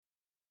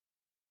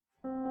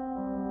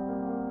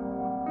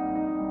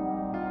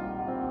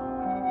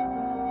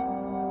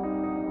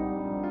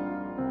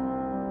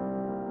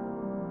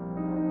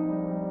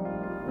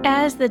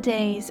As the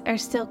days are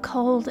still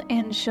cold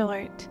and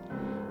short,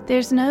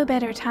 there's no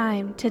better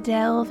time to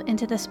delve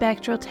into the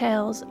spectral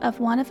tales of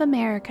one of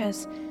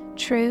America's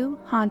true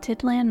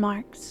haunted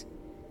landmarks,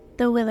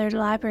 the Willard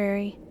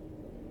Library.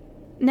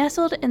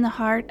 Nestled in the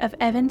heart of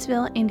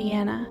Evansville,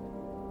 Indiana,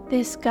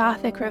 this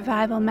Gothic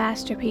revival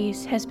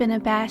masterpiece has been a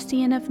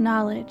bastion of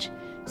knowledge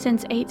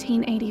since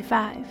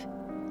 1885.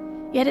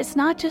 Yet it's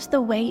not just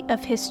the weight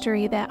of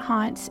history that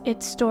haunts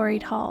its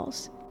storied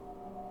halls.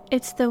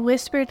 It's the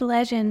whispered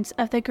legends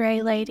of the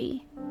Gray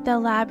Lady, the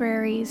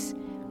library's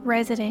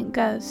resident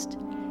ghost,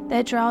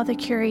 that draw the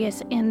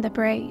curious and the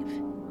brave.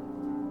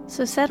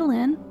 So settle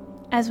in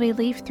as we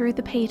leaf through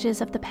the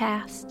pages of the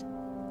past,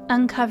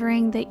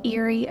 uncovering the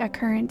eerie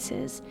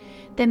occurrences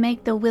that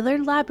make the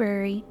Willard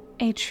Library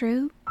a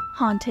true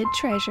haunted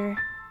treasure.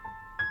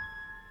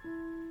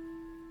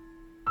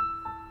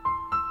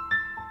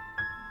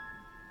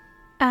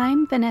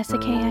 I'm Vanessa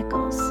K.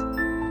 Eccles,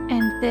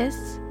 and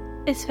this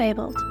is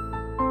Fabled.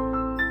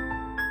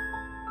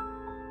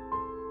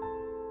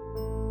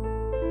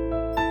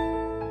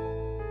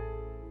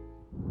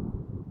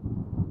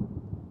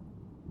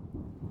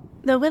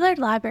 The Willard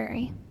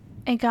Library,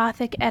 a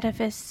Gothic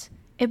edifice,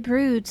 it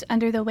broods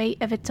under the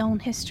weight of its own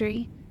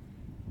history,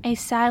 a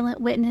silent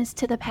witness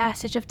to the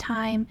passage of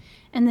time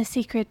and the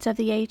secrets of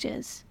the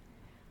ages.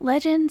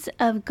 Legends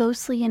of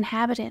ghostly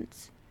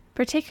inhabitants,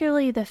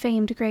 particularly the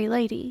famed Gray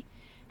Lady,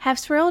 have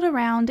swirled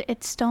around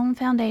its stone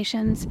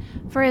foundations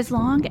for as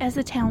long as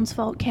the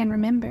townsfolk can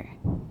remember.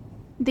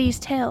 These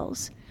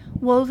tales,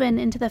 woven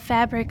into the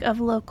fabric of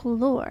local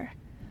lore,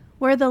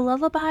 were the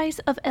lullabies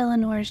of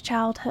Eleanor's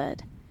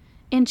childhood,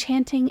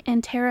 enchanting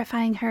and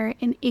terrifying her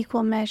in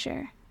equal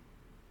measure.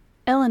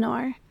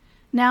 Eleanor,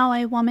 now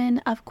a woman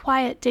of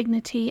quiet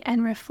dignity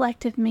and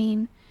reflective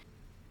mien,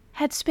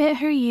 had spent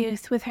her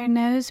youth with her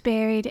nose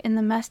buried in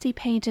the musty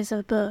pages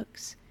of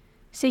books,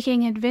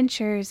 seeking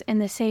adventures in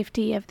the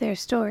safety of their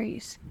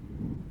stories.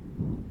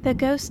 The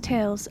ghost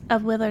tales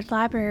of Willard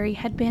Library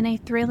had been a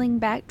thrilling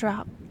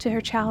backdrop to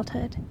her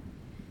childhood,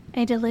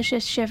 a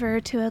delicious shiver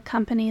to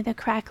accompany the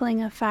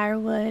crackling of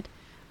firewood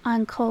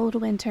on cold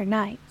winter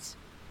nights.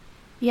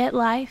 Yet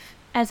life,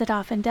 as it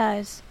often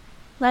does,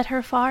 led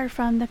her far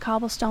from the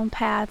cobblestone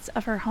paths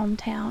of her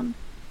hometown,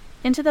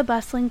 into the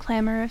bustling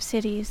clamor of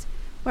cities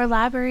where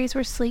libraries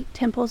were sleek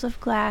temples of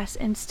glass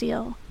and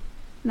steel,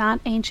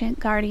 not ancient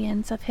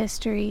guardians of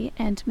history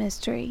and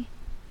mystery.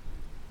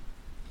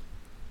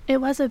 It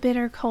was a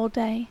bitter cold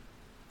day,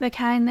 the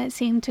kind that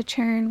seemed to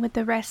churn with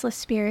the restless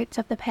spirits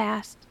of the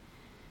past,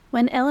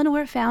 when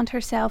Eleanor found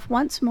herself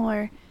once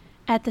more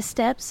at the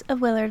steps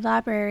of Willard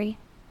Library.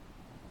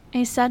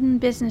 A sudden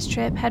business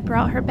trip had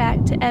brought her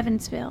back to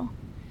Evansville,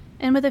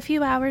 and with a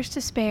few hours to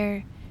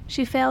spare,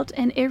 she felt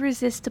an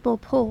irresistible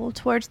pull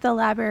towards the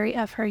library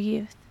of her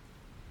youth.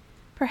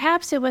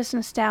 Perhaps it was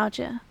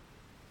nostalgia,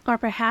 or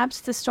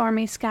perhaps the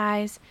stormy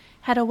skies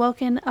had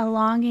awoken a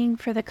longing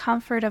for the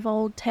comfort of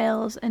old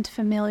tales and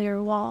familiar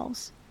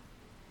walls.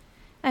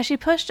 As she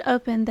pushed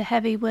open the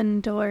heavy wooden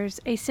doors,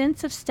 a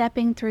sense of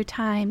stepping through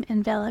time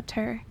enveloped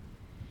her.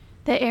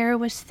 The air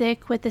was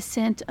thick with the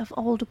scent of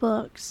old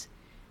books,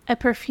 a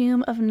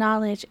perfume of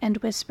knowledge and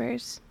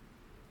whispers.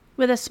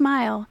 With a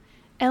smile,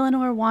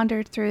 Eleanor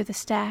wandered through the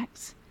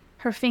stacks,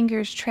 her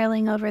fingers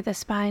trailing over the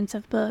spines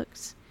of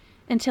books,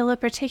 until a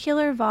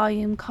particular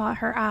volume caught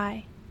her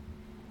eye.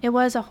 It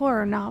was a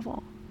horror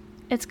novel,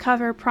 its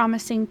cover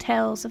promising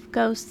tales of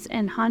ghosts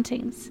and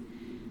hauntings.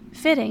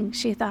 Fitting,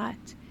 she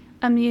thought,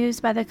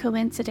 amused by the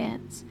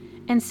coincidence,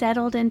 and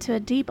settled into a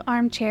deep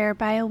armchair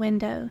by a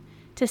window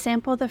to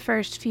sample the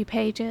first few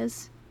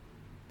pages.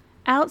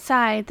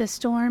 Outside, the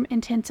storm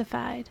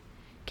intensified,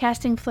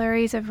 casting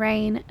flurries of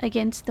rain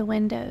against the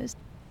windows,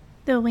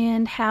 the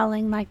wind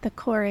howling like the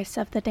chorus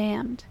of the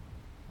damned.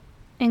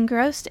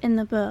 Engrossed in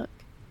the book,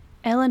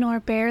 Eleanor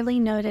barely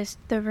noticed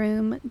the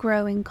room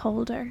growing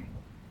colder,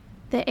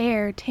 the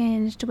air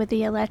tinged with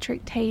the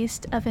electric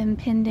taste of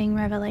impending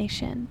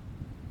revelation.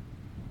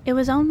 It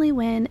was only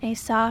when a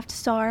soft,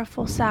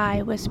 sorrowful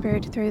sigh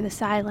whispered through the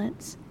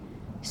silence,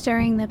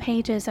 stirring the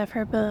pages of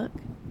her book,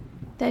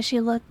 that she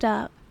looked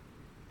up,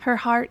 her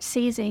heart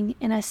seizing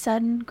in a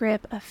sudden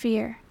grip of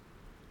fear.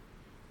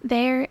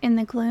 There, in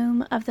the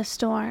gloom of the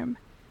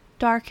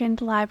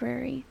storm-darkened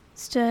library,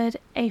 stood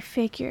a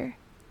figure,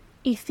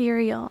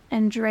 ethereal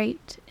and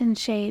draped in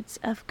shades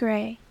of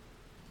gray.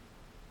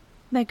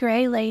 The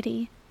Gray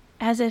Lady,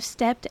 as if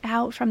stepped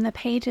out from the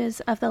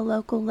pages of the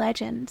local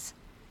legends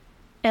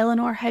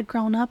Eleanor had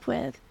grown up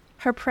with,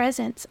 her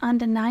presence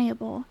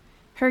undeniable,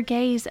 her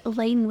gaze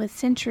laden with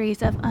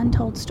centuries of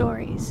untold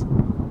stories.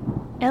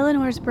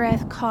 Eleanor's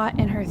breath caught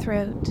in her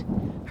throat,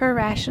 her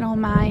rational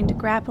mind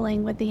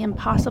grappling with the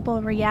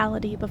impossible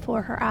reality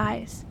before her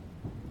eyes.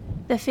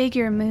 The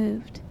figure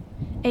moved,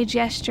 a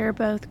gesture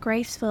both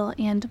graceful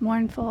and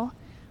mournful,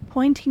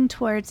 pointing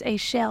towards a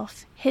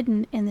shelf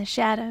hidden in the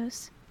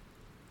shadows.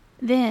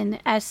 Then,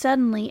 as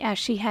suddenly as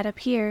she had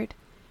appeared,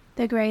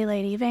 the Gray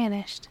Lady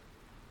vanished,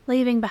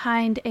 leaving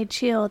behind a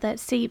chill that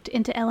seeped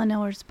into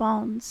Eleanor's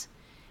bones,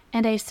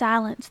 and a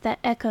silence that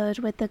echoed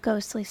with the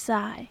ghostly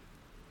sigh.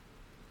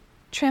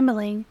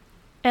 Trembling,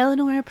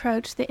 Eleanor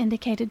approached the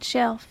indicated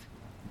shelf,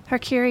 her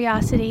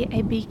curiosity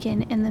a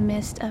beacon in the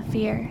midst of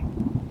fear.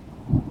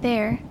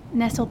 There,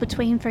 nestled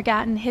between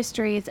forgotten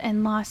histories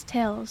and lost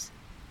tales,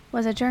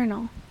 was a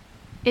journal,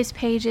 its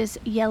pages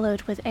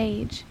yellowed with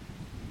age.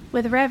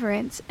 With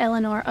reverence,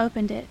 Eleanor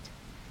opened it,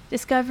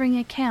 discovering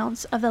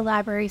accounts of the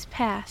library's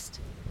past,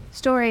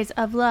 stories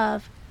of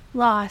love,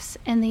 loss,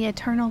 and the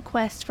eternal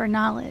quest for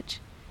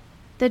knowledge.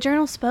 The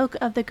journal spoke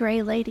of the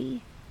Gray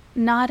Lady,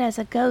 not as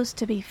a ghost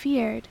to be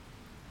feared,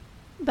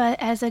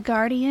 but as a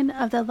guardian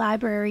of the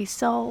library's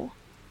soul,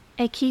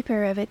 a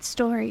keeper of its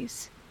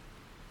stories.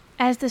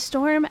 As the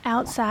storm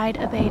outside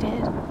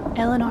abated,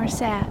 Eleanor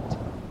sat,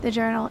 the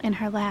journal in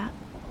her lap,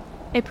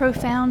 a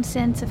profound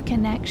sense of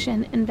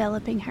connection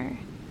enveloping her.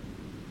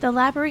 The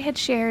library had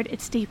shared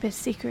its deepest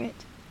secret,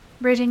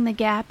 bridging the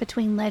gap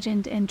between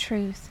legend and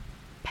truth,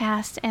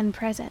 past and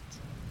present.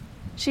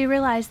 She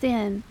realized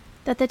then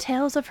that the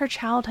tales of her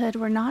childhood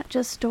were not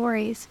just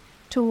stories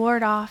to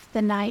ward off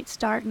the night's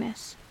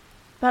darkness,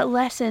 but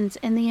lessons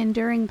in the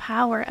enduring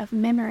power of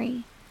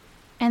memory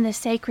and the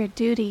sacred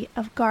duty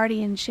of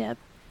guardianship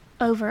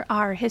over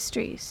our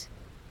histories.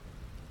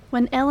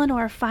 When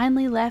Eleanor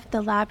finally left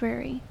the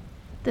library,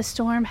 the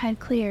storm had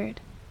cleared,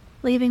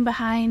 leaving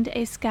behind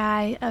a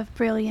sky of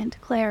brilliant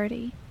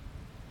clarity.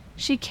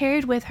 She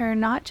carried with her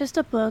not just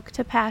a book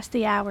to pass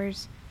the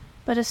hours,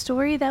 but a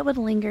story that would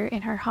linger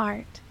in her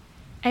heart,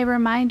 a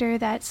reminder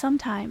that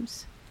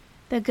sometimes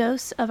the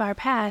ghosts of our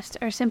past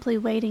are simply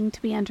waiting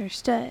to be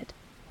understood,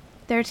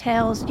 their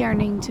tales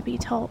yearning to be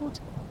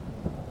told.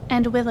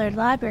 And Willard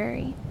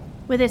Library,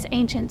 with its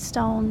ancient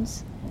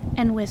stones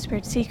and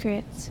whispered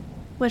secrets,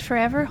 would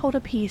forever hold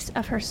a piece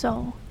of her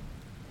soul,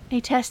 a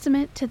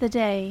testament to the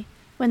day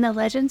when the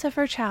legends of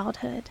her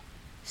childhood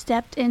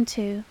stepped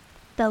into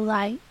the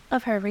light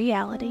of her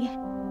reality.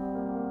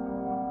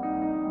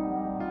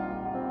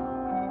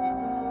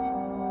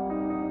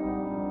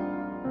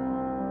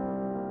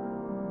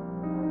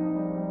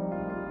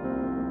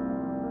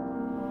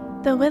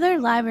 The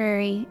Willard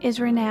Library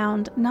is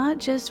renowned not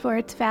just for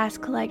its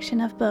vast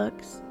collection of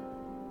books,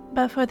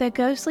 but for the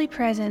ghostly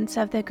presence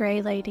of the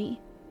Gray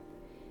Lady.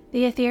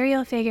 The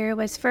ethereal figure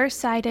was first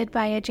sighted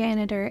by a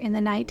janitor in the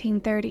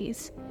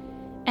 1930s,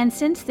 and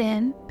since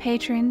then,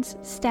 patrons,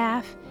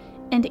 staff,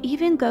 and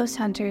even ghost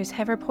hunters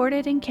have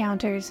reported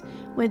encounters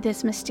with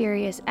this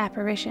mysterious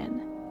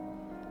apparition.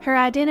 Her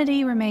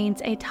identity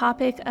remains a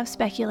topic of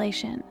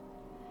speculation.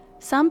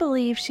 Some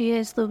believe she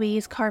is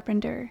Louise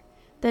Carpenter,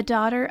 the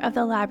daughter of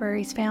the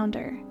library's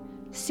founder,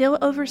 still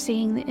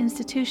overseeing the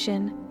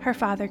institution her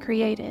father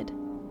created.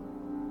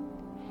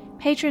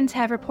 Patrons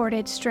have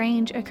reported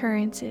strange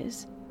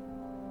occurrences,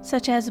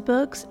 such as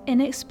books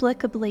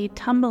inexplicably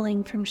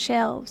tumbling from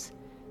shelves,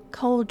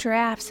 cold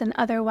drafts in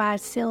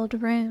otherwise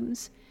sealed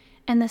rooms,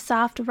 and the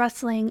soft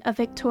rustling of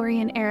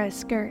Victorian-era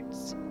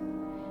skirts.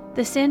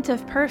 The scent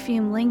of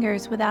perfume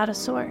lingers without a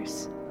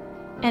source,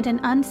 and an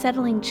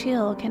unsettling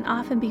chill can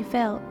often be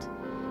felt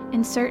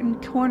in certain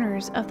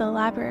corners of the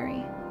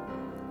library.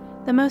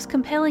 The most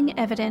compelling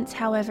evidence,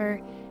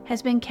 however,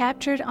 has been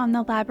captured on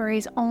the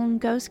library's own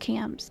ghost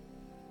cams,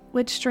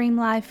 which stream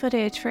live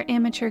footage for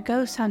amateur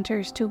ghost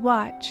hunters to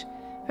watch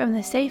from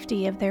the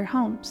safety of their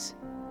homes.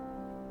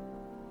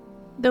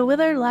 The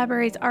Willard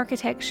Library's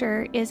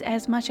architecture is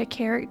as much a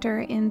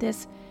character in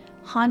this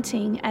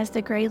haunting as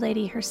the Gray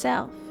Lady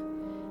herself.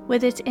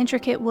 With its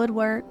intricate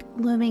woodwork,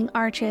 looming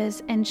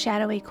arches, and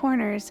shadowy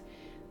corners,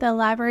 the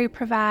library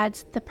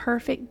provides the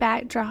perfect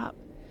backdrop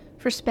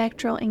for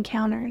spectral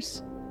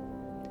encounters.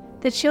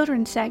 The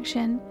children's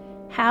section,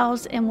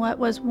 housed in what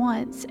was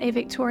once a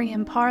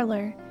Victorian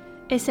parlor,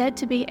 is said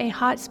to be a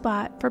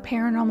hotspot for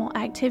paranormal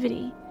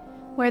activity,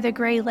 where the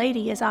Gray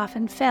Lady is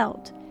often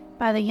felt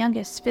by the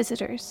youngest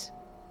visitors.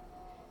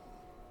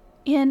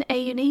 In a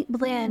unique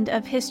blend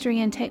of history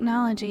and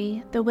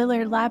technology, the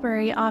Willard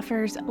Library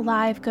offers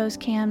live ghost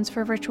cams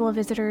for virtual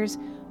visitors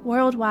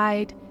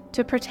worldwide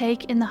to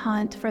partake in the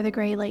hunt for the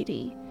Gray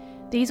Lady.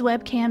 These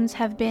webcams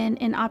have been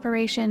in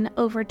operation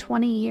over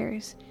 20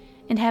 years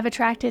and have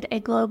attracted a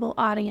global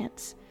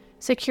audience,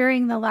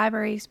 securing the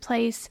library's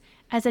place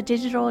as a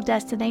digital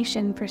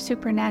destination for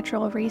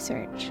supernatural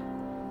research.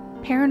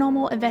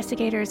 Paranormal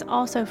investigators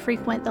also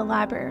frequent the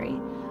library,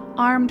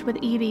 armed with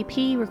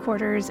EVP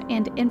recorders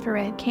and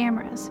infrared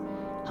cameras,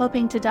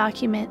 hoping to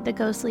document the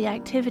ghostly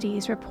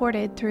activities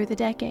reported through the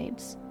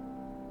decades.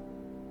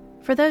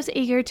 For those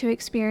eager to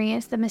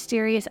experience the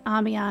mysterious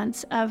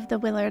ambiance of the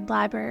Willard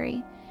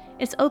Library,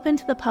 it's open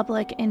to the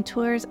public and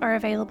tours are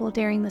available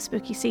during the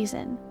spooky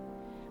season.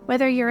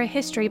 Whether you're a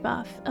history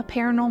buff, a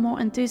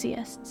paranormal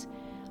enthusiast,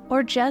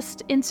 or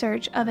just in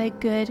search of a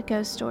good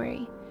ghost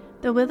story,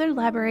 the Willard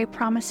Library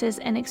promises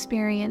an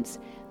experience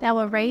that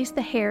will raise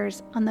the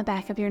hairs on the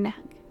back of your neck.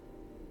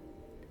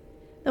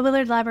 The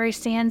Willard Library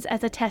stands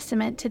as a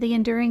testament to the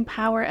enduring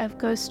power of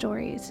ghost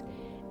stories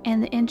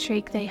and the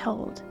intrigue they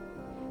hold.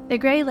 The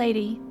Gray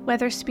Lady,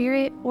 whether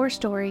spirit or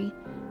story,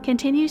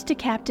 continues to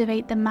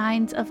captivate the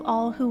minds of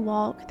all who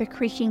walk the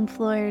creaking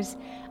floors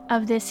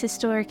of this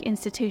historic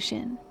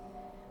institution.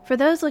 For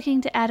those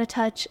looking to add a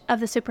touch of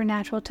the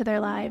supernatural to their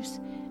lives,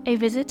 a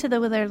visit to the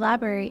Willard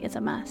Library is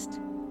a must.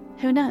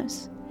 Who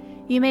knows?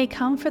 You may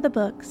come for the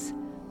books,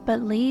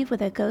 but leave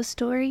with a ghost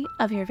story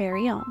of your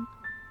very own.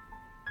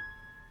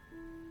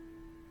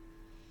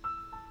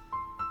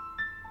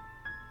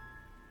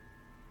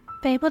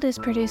 Fabled is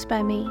produced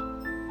by me,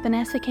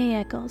 Vanessa K.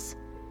 Eccles,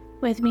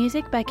 with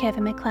music by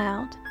Kevin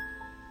MacLeod.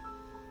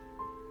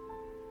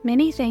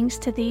 Many thanks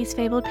to these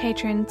Fabled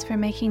patrons for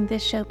making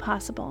this show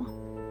possible: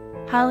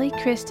 Holly,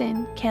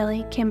 Kristen,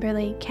 Kelly,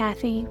 Kimberly,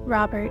 Kathy,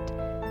 Robert,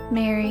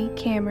 Mary,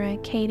 Camera,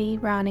 Katie,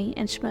 Ronnie,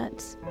 and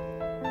Schmutz.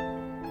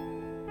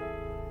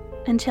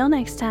 Until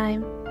next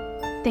time,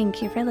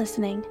 thank you for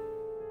listening.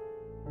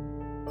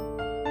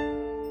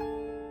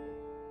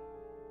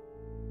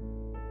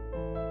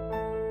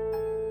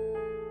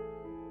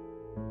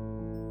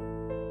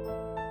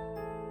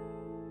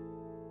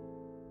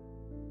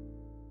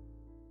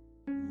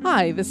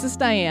 Hi, this is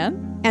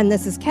Diane. And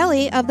this is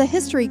Kelly of the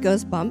History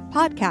Goes Bump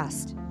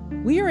podcast.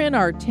 We are in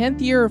our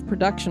 10th year of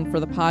production for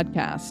the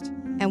podcast.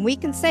 And we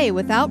can say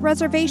without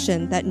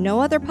reservation that no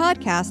other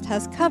podcast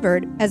has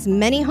covered as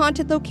many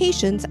haunted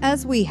locations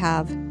as we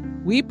have.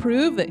 We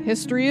prove that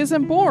history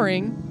isn't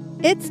boring.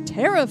 It's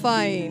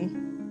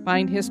terrifying.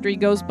 Find History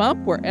Goes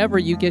Bump wherever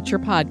you get your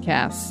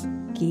podcasts.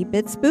 Keep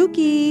it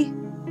spooky.